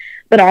position.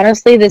 But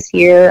honestly, this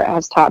year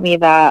has taught me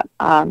that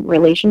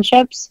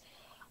relationships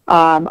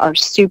are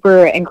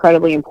super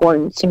incredibly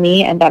important to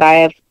me, and that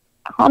I've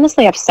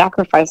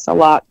sacrificed a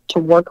lot to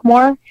work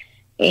more.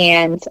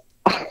 And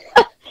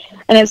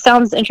and it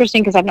sounds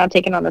interesting because I've now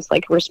taken on this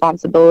like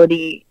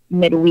responsibility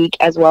midweek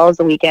as well as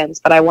the weekends,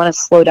 but I want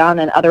to slow down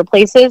in other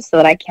places so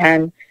that I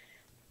can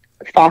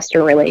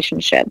foster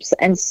relationships.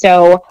 And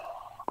so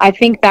I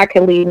think that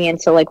could lead me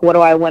into like, what do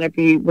I want to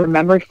be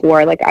remembered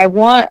for? Like I don't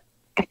want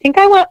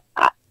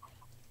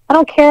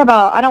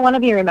to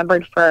be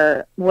remembered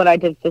for what I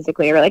did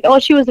physically, or like, oh,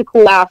 she was a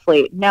cool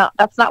athlete. No,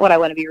 that's not what I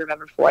want to be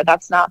remembered for.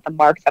 That's not the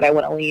mark that I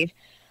want to leave.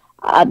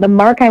 The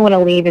mark I want to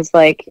leave is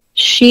like,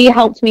 she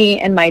helped me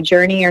in my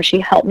journey, or she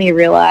helped me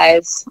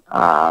realize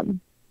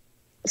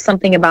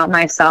something about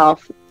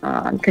myself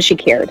because she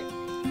cared.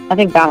 I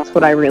think that's the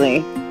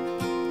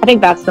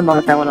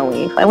mark I want to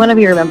leave. I want to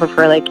be remembered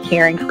for like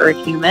caring for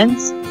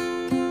humans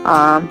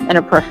in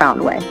a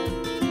profound way.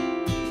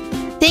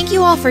 Thank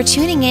you all for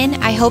tuning in.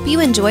 I hope you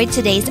enjoyed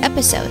today's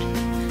episode.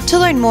 To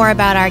learn more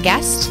about our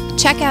guest,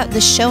 check out the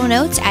show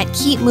notes at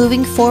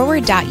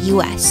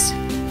keepmovingforward.us.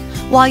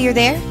 While you're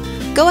there,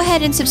 go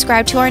ahead and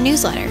subscribe to our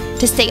newsletter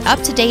to stay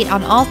up to date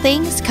on all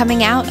things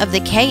coming out of the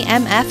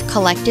KMF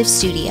Collective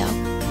Studio.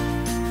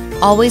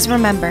 Always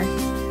remember,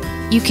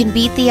 you can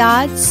beat the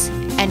odds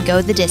and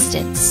go the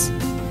distance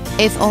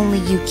if only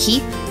you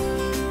keep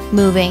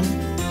moving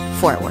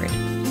forward.